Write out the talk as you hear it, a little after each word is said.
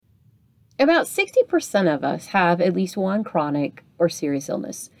About 60% of us have at least one chronic or serious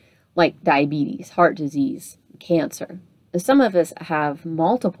illness, like diabetes, heart disease, cancer. Some of us have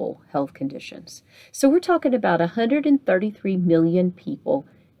multiple health conditions. So we're talking about 133 million people,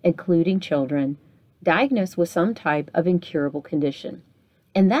 including children, diagnosed with some type of incurable condition.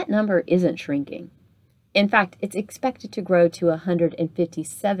 And that number isn't shrinking. In fact, it's expected to grow to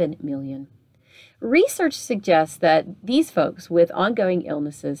 157 million. Research suggests that these folks with ongoing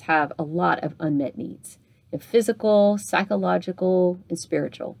illnesses have a lot of unmet needs, physical, psychological, and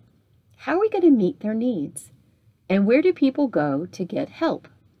spiritual. How are we going to meet their needs? And where do people go to get help?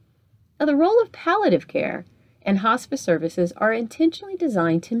 Now, the role of palliative care and hospice services are intentionally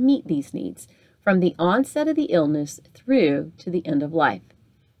designed to meet these needs from the onset of the illness through to the end of life.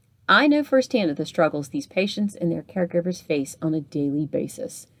 I know firsthand of the struggles these patients and their caregivers face on a daily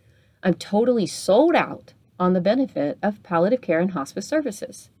basis. I'm totally sold out on the benefit of palliative care and hospice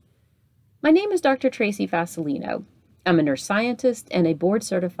services. My name is Dr. Tracy Vasilino. I'm a nurse scientist and a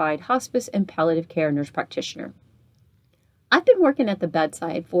board-certified hospice and palliative care nurse practitioner. I've been working at the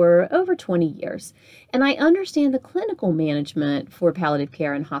bedside for over 20 years, and I understand the clinical management for palliative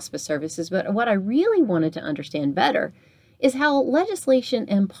care and hospice services, but what I really wanted to understand better is how legislation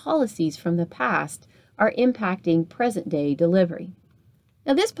and policies from the past are impacting present-day delivery.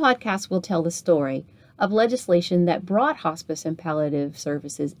 Now, this podcast will tell the story of legislation that brought hospice and palliative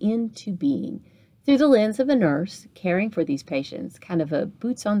services into being through the lens of a nurse caring for these patients, kind of a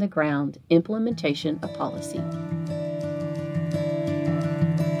boots-on-the-ground implementation of policy.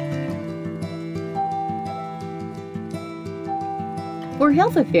 For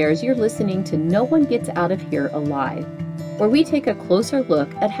Health Affairs, you're listening to No One Gets Out of Here Alive, where we take a closer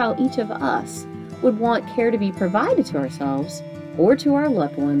look at how each of us would want care to be provided to ourselves or to our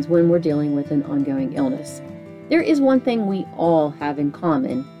loved ones when we're dealing with an ongoing illness. There is one thing we all have in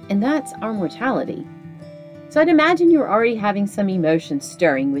common, and that's our mortality. So I'd imagine you're already having some emotions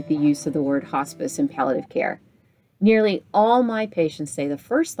stirring with the use of the word hospice and palliative care. Nearly all my patients say the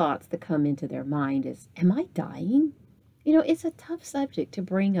first thoughts that come into their mind is, am I dying? It's a tough subject to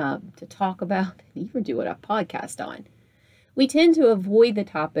bring up, to talk about, and even do a podcast on. We tend to avoid the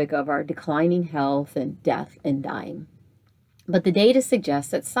topic of our declining health and death and dying. But the data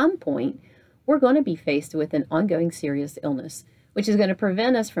suggests at some point we're going to be faced with an ongoing serious illness, which is going to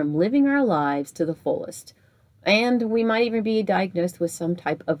prevent us from living our lives to the fullest. And we might even be diagnosed with some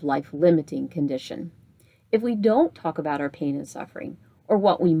type of life-limiting condition. If we don't talk about our pain and suffering, or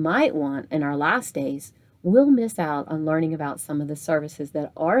what we might want in our last days, we'll miss out on learning about some of the services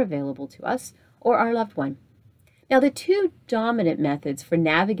that are available to us or our loved one. Now, the two dominant methods for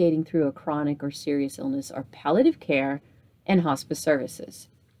navigating through a chronic or serious illness are palliative care and hospice services.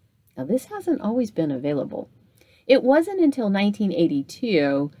 Now, this hasn't always been available. It wasn't until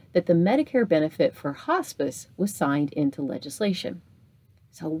 1982 that the Medicare benefit for hospice was signed into legislation.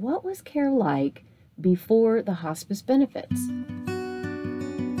 So what was care like before the hospice benefits?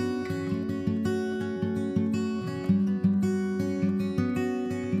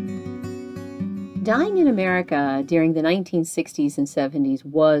 Dying in America during the 1960s and 70s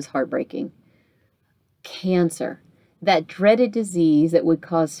was heartbreaking. Cancer, that dreaded disease that would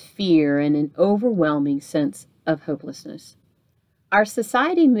cause fear and an overwhelming sense of hopelessness. Our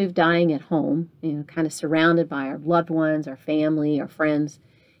society moved dying at home, kind of surrounded by our loved ones, our family, our friends,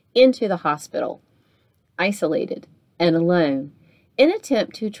 into the hospital, isolated and alone, in an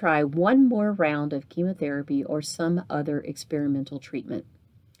attempt to try one more round of chemotherapy or some other experimental treatment.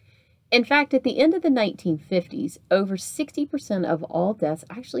 In fact, at the end of the 1950s, over 60% of all deaths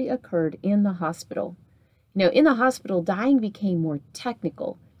actually occurred in the hospital. In the hospital, dying became more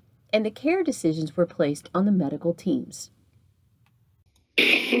technical, and the care decisions were placed on the medical teams.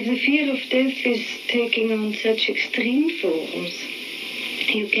 If the fear of death is taking on such extreme forms,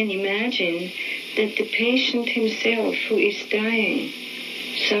 you can imagine that the patient himself who is dying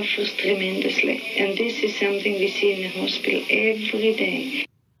suffers tremendously. And this is something we see in the hospital every day.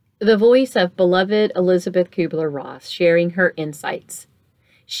 The voice of beloved Elizabeth Kubler-Ross sharing her insights.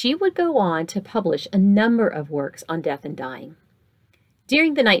 She would go on to publish a number of works on death and dying.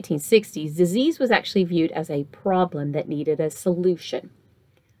 During the 1960s, disease was actually viewed as a problem that needed a solution.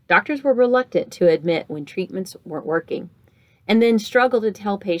 Doctors were reluctant to admit when treatments weren't working, and then struggled to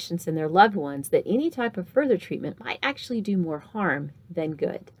tell patients and their loved ones that any type of further treatment might actually do more harm than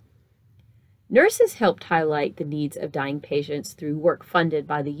good. Nurses helped highlight the needs of dying patients through work funded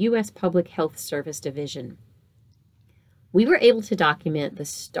by the U.S. Public Health Service Division. We were able to document the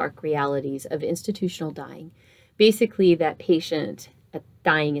stark realities of institutional dying, basically that patient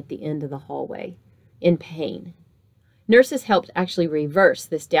dying at the end of the hallway, in pain. Nurses helped actually reverse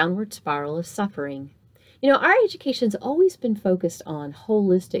this downward spiral of suffering. Our education's always been focused on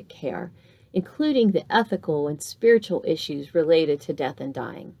holistic care, including the ethical and spiritual issues related to death and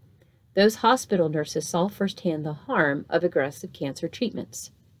dying. Those hospital nurses saw firsthand the harm of aggressive cancer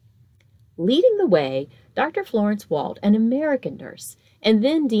treatments. Leading the way, Dr. Florence Wald, an American nurse and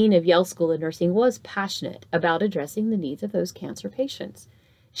then dean of Yale School of Nursing, was passionate about addressing the needs of those cancer patients.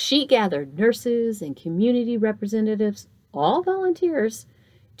 She gathered nurses and community representatives, all volunteers,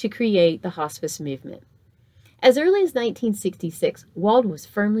 to create the hospice movement. As early as 1966, Wald was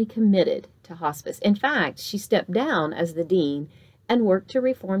firmly committed to hospice. In fact, she stepped down as the dean and worked to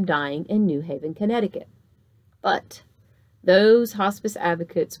reform dying in New Haven, Connecticut. But those hospice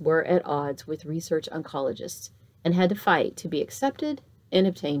advocates were at odds with research oncologists and had to fight to be accepted and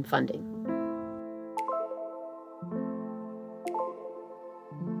obtain funding.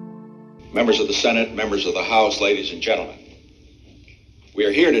 Members of the Senate, members of the House, ladies and gentlemen, we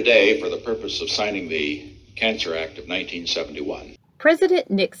are here today for the purpose of signing the Cancer Act of 1971. President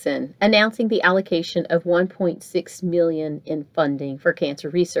Nixon announcing the allocation of $1.6 million in funding for cancer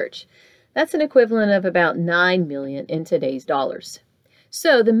research. That's an equivalent of about $9 million in today's dollars.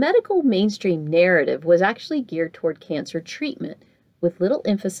 So the medical mainstream narrative was actually geared toward cancer treatment, with little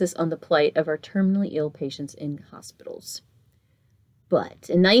emphasis on the plight of our terminally ill patients in hospitals. But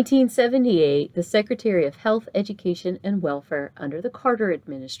in 1978, the Secretary of Health, Education, and Welfare under the Carter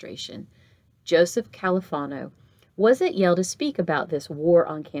administration, Joseph Califano, was at Yale to speak about this War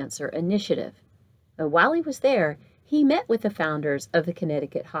on Cancer initiative. And while he was there, he met with the founders of the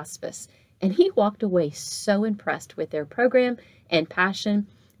Connecticut Hospice, and he walked away so impressed with their program and passion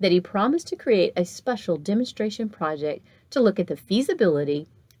that he promised to create a special demonstration project to look at the feasibility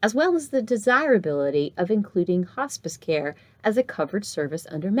as well as the desirability of including hospice care as a covered service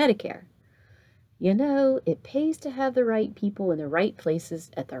under Medicare. It pays to have the right people in the right places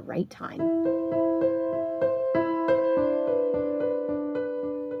at the right time.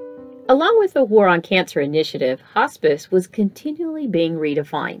 Along with the War on Cancer initiative, hospice was continually being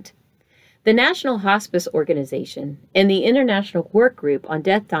redefined. The National Hospice Organization and the International Work Group on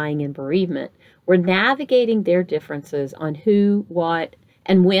Death, Dying, and Bereavement were navigating their differences on who, what,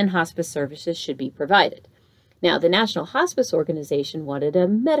 and when hospice services should be provided. Now, the National Hospice Organization wanted a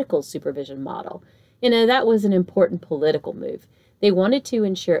medical supervision model. That was an important political move. They wanted to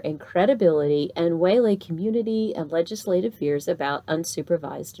ensure credibility and waylay community and legislative fears about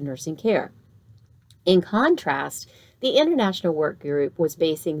unsupervised nursing care. In contrast, the International Work Group was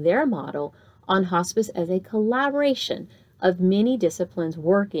basing their model on hospice as a collaboration of many disciplines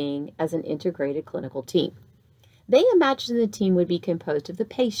working as an integrated clinical team. They imagined the team would be composed of the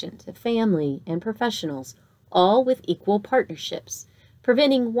patient, the family, and professionals, all with equal partnerships,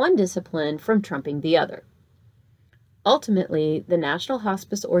 preventing one discipline from trumping the other. Ultimately, the National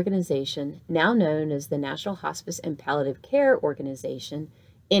Hospice Organization, now known as the National Hospice and Palliative Care Organization,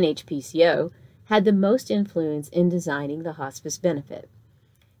 NHPCO, had the most influence in designing the hospice benefit.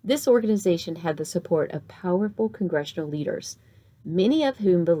 This organization had the support of powerful congressional leaders, many of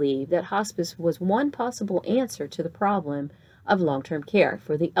whom believed that hospice was one possible answer to the problem of long-term care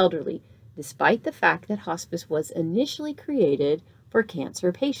for the elderly, despite the fact that hospice was initially created for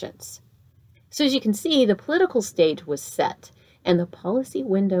cancer patients. So as you can see, the political stage was set, and the policy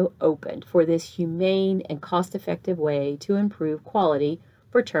window opened for this humane and cost-effective way to improve quality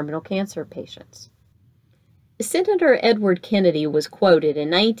for terminal cancer patients. Senator Edward Kennedy was quoted in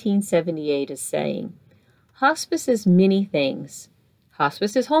 1978 as saying, "Hospice is many things.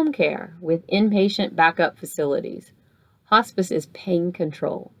 Hospice is home care with inpatient backup facilities. Hospice is pain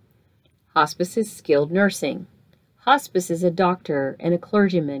control. Hospice is skilled nursing. Hospice is a doctor and a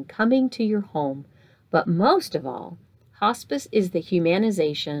clergyman coming to your home. But most of all, hospice is the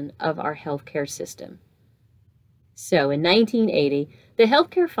humanization of our healthcare system." So in 1980, the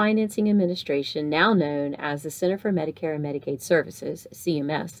Healthcare Financing Administration, now known as the Center for Medicare and Medicaid Services,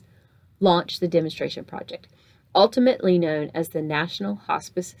 CMS, launched the demonstration project, ultimately known as the National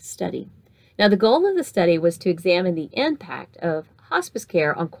Hospice Study. Now, the goal of the study was to examine the impact of hospice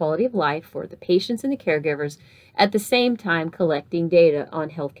care on quality of life for the patients and the caregivers, at the same time collecting data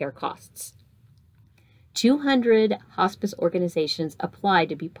on healthcare costs. 200 hospice organizations applied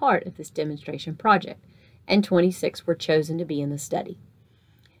to be part of this demonstration project, and 26 were chosen to be in the study.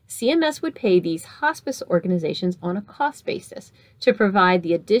 CMS would pay these hospice organizations on a cost basis to provide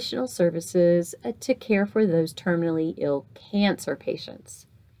the additional services to care for those terminally ill cancer patients.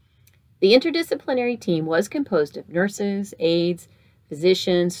 The interdisciplinary team was composed of nurses, aides,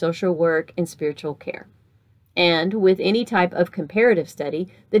 physicians, social work, and spiritual care. And with any type of comparative study,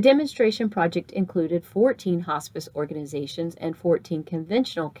 the demonstration project included 14 hospice organizations and 14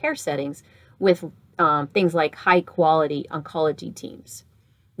 conventional care settings with things like high-quality oncology teams.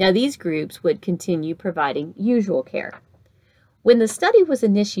 Now, these groups would continue providing usual care. When the study was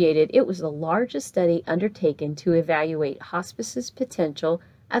initiated, it was the largest study undertaken to evaluate hospice's potential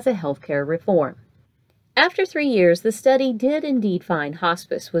as a healthcare reform. After 3 years, the study did indeed find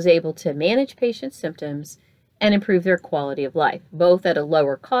hospice was able to manage patients' symptoms and improve their quality of life, both at a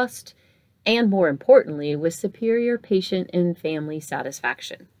lower cost and, more importantly, with superior patient and family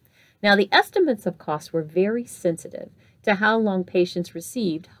satisfaction. Now, the estimates of costs were very sensitive to how long patients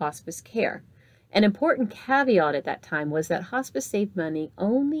received hospice care. An important caveat at that time was that hospice saved money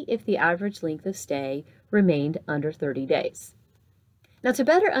only if the average length of stay remained under 30 days. Now, to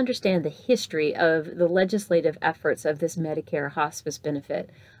better understand the history of the legislative efforts of this Medicare hospice benefit,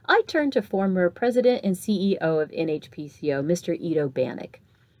 I turn to former president and CEO of NHPCO, Mr. Ido Bannock.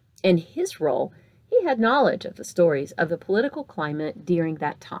 In his role, he had knowledge of the stories of the political climate during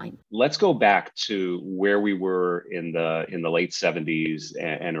that time. Let's go back to where we were in the late 70s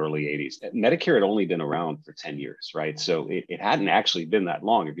and early 80s. Medicare had only been around for 10 years, right? So it hadn't actually been that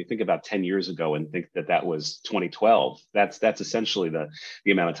long. If you think about 10 years ago and think that was 2012, that's essentially the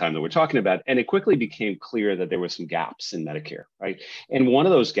amount of time that we're talking about. And it quickly became clear that there were some gaps in Medicare, right? And one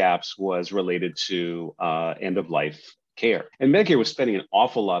of those gaps was related to end-of-life care. And Medicare was spending an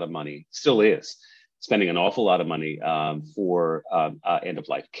awful lot of money, still is, spending an awful lot of money for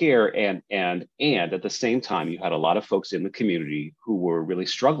end-of-life care, and at the same time, you had a lot of folks in the community who were really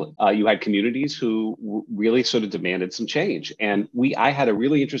struggling. You had communities who really sort of demanded some change, and I had a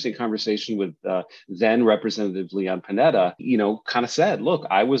really interesting conversation with then Representative Leon Panetta. Kind of said, "Look,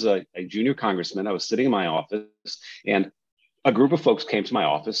 I was a junior congressman. I was sitting in my office, and a group of folks came to my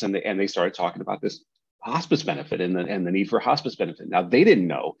office, and they started talking about this hospice benefit and the need for hospice benefit." Now, they didn't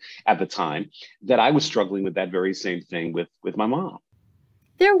know at the time that I was struggling with that very same thing with my mom.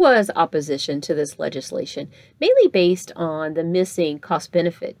 There was opposition to this legislation, mainly based on the missing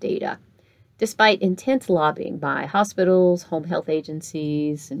cost-benefit data. Despite intense lobbying by hospitals, home health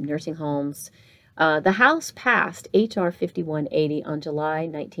agencies, and nursing homes, the House passed H.R. 5180 on July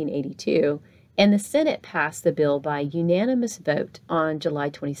 1982, and the Senate passed the bill by unanimous vote on July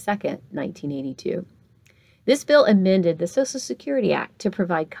 22, 1982. This bill amended the Social Security Act to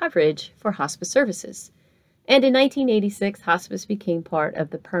provide coverage for hospice services. And in 1986, hospice became part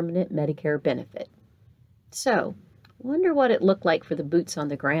of the permanent Medicare benefit. So, wonder what it looked like for the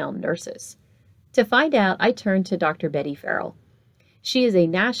boots-on-the-ground nurses. To find out, I turned to Dr. Betty Farrell. She is a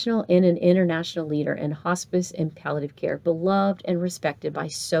national and an international leader in hospice and palliative care, beloved and respected by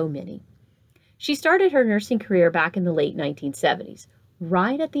so many. She started her nursing career back in the late 1970s,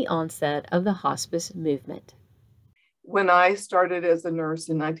 right at the onset of the hospice movement. When I started as a nurse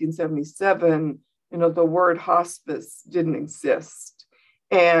in 1977, the word hospice didn't exist.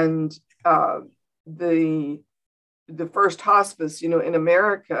 And the first hospice, in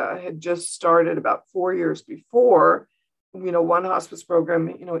America had just started about 4 years before, one hospice program,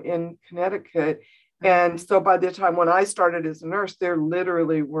 in Connecticut. And so by the time when I started as a nurse, there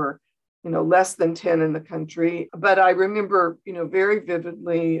literally were less than 10 in the country. But I remember, very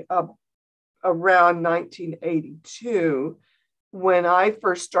vividly around 1982, when I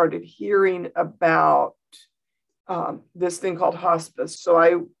first started hearing about this thing called hospice. So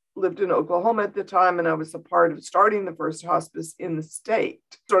I lived in Oklahoma at the time, and I was a part of starting the first hospice in the state.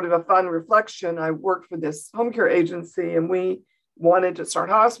 Sort of a fun reflection, I worked for this home care agency, and we wanted to start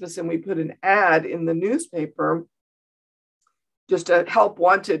hospice, and we put an ad in the newspaper, just a help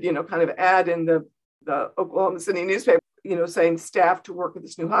wanted, kind of ad in the Oklahoma City newspaper, saying staff to work with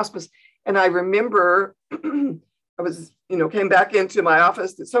this new hospice. And I remember I was, came back into my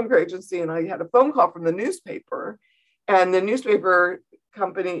office at some care agency, and I had a phone call from the newspaper, and the newspaper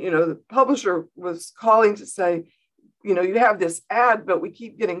company, the publisher was calling to say, you have this ad, but we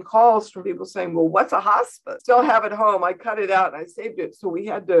keep getting calls from people saying, well, what's a hospice? Still have it home. I cut it out and I saved it. So we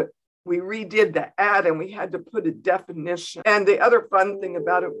redid the ad, and we had to put a definition. And the other fun thing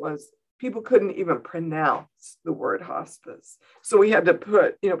about it was people couldn't even pronounce the word hospice. So we had to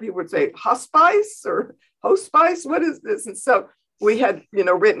put, people would say hospice or hospice, what is this? And so we had,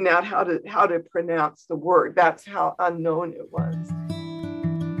 written out how to pronounce the word. That's how unknown it was.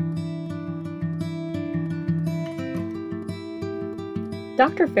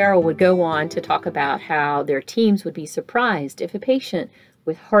 Dr. Farrell would go on to talk about how their teams would be surprised if a patient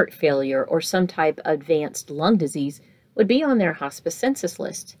with heart failure or some type of advanced lung disease would be on their hospice census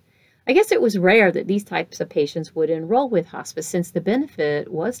list. I guess it was rare that these types of patients would enroll with hospice, since the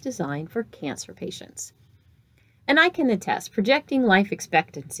benefit was designed for cancer patients. And I can attest, projecting life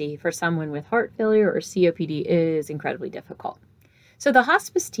expectancy for someone with heart failure or COPD is incredibly difficult. So the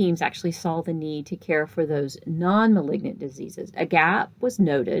hospice teams actually saw the need to care for those non-malignant diseases. A gap was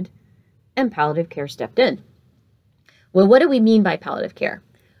noted, and palliative care stepped in. Well, what do we mean by palliative care?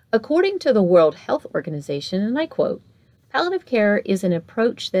 According to the World Health Organization, and I quote, palliative care is an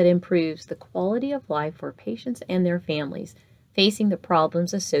approach that improves the quality of life for patients and their families facing the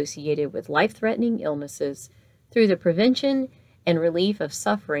problems associated with life-threatening illnesses through the prevention and relief of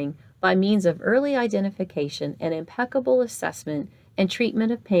suffering by means of early identification and impeccable assessment and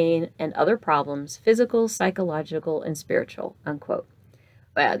treatment of pain and other problems, physical, psychological, and spiritual, unquote.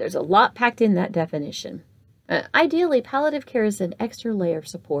 Well, there's a lot packed in that definition. Ideally, palliative care is an extra layer of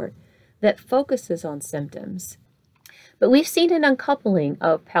support that focuses on symptoms. But we've seen an uncoupling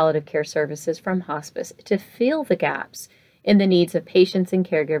of palliative care services from hospice to fill the gaps in the needs of patients and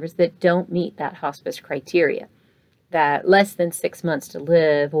caregivers that don't meet that hospice criteria, that less than 6 months to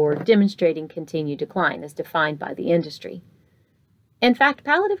live or demonstrating continued decline as defined by the industry. In fact,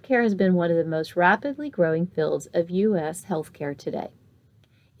 palliative care has been one of the most rapidly growing fields of U.S. healthcare today.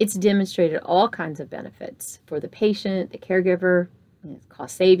 It's demonstrated all kinds of benefits for the patient, the caregiver,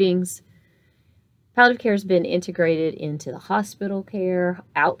 cost savings. Palliative care has been integrated into the hospital care,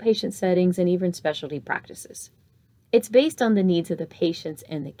 outpatient settings, and even specialty practices. It's based on the needs of the patients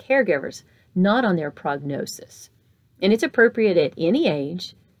and the caregivers, not on their prognosis. And it's appropriate at any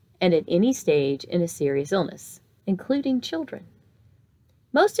age and at any stage in a serious illness, including children.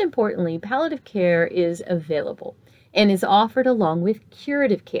 Most importantly, palliative care is available and is offered along with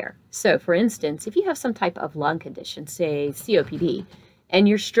curative care. So, for instance, if you have some type of lung condition, say COPD, and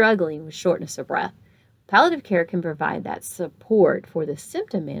you're struggling with shortness of breath, palliative care can provide that support for the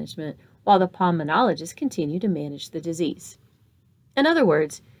symptom management while the pulmonologists continue to manage the disease. In other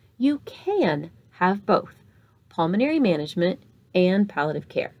words, you can have both pulmonary management and palliative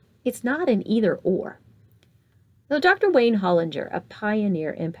care. It's not an either or. Now, Dr. Wayne Hollinger, a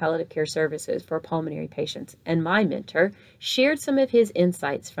pioneer in palliative care services for pulmonary patients and my mentor, shared some of his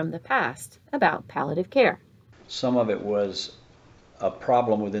insights from the past about palliative care. Some of it was a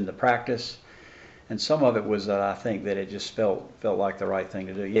problem within the practice, and some of it was that I think that it just felt like the right thing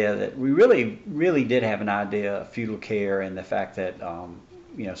to do. Yeah, that we really did have an idea of fetal care and the fact that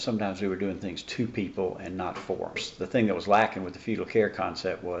sometimes we were doing things to people and not for. The thing that was lacking with the fetal care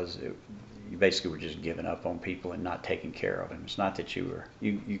concept was you basically were just giving up on people and not taking care of them. It's not that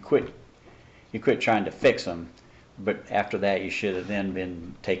you quit trying to fix them, but after that you should have then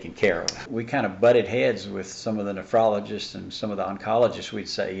been taken care of. We kind of butted heads with some of the nephrologists and some of the oncologists. We'd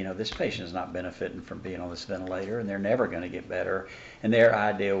say, this patient is not benefiting from being on this ventilator and they're never going to get better. And their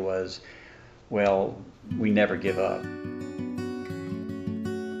idea was, well, we never give up.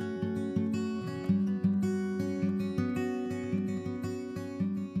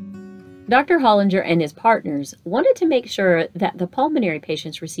 Dr. Hollinger and his partners wanted to make sure that the pulmonary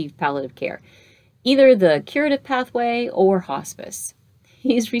patients received palliative care, either the curative pathway or hospice.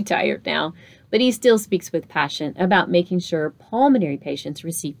 He's retired now, but he still speaks with passion about making sure pulmonary patients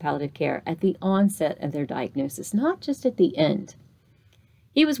receive palliative care at the onset of their diagnosis, not just at the end.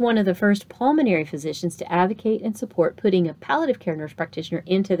 He was one of the first pulmonary physicians to advocate and support putting a palliative care nurse practitioner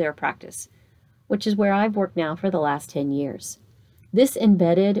into their practice, which is where I've worked now for the last 10 years. This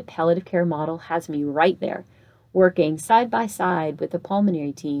embedded palliative care model has me right there, working side by side with the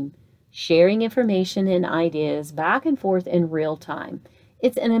pulmonary team, sharing information and ideas back and forth in real time.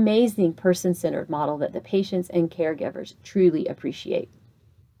 It's an amazing person-centered model that the patients and caregivers truly appreciate.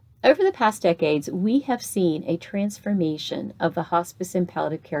 Over the past decades, we have seen a transformation of the hospice and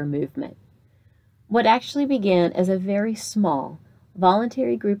palliative care movement. What actually began as a very small,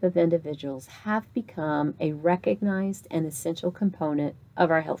 voluntary group of individuals have become a recognized and essential component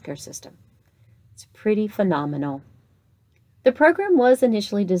of our healthcare system. It's pretty phenomenal. The program was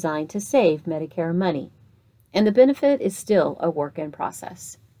initially designed to save Medicare money, and the benefit is still a work in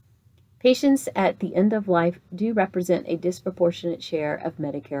process. Patients at the end of life do represent a disproportionate share of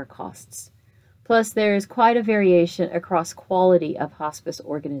Medicare costs. Plus, there is quite a variation across quality of hospice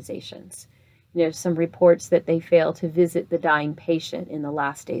organizations. Some reports that they fail to visit the dying patient in the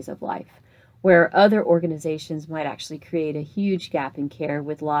last days of life, where other organizations might actually create a huge gap in care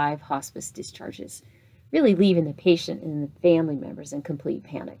with live hospice discharges, really leaving the patient and the family members in complete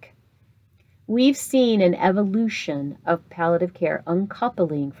panic. We've seen an evolution of palliative care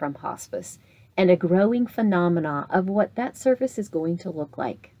uncoupling from hospice and a growing phenomena of what that service is going to look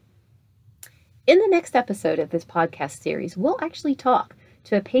like. In the next episode of this podcast series, we'll actually talk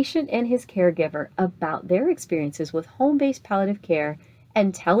to a patient and his caregiver about their experiences with home-based palliative care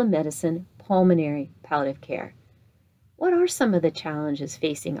and telemedicine pulmonary palliative care. What are some of the challenges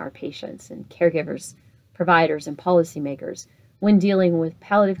facing our patients and caregivers, providers, and policymakers when dealing with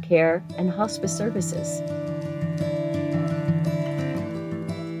palliative care and hospice services?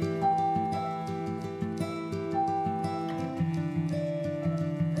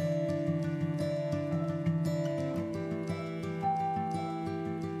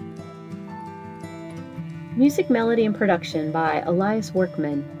 Music, melody, and production by Elias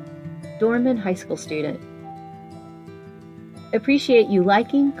Workman, Dorman High School student. Appreciate you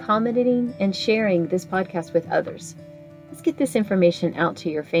liking, commenting, and sharing this podcast with others. Let's get this information out to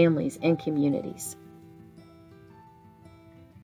your families and communities.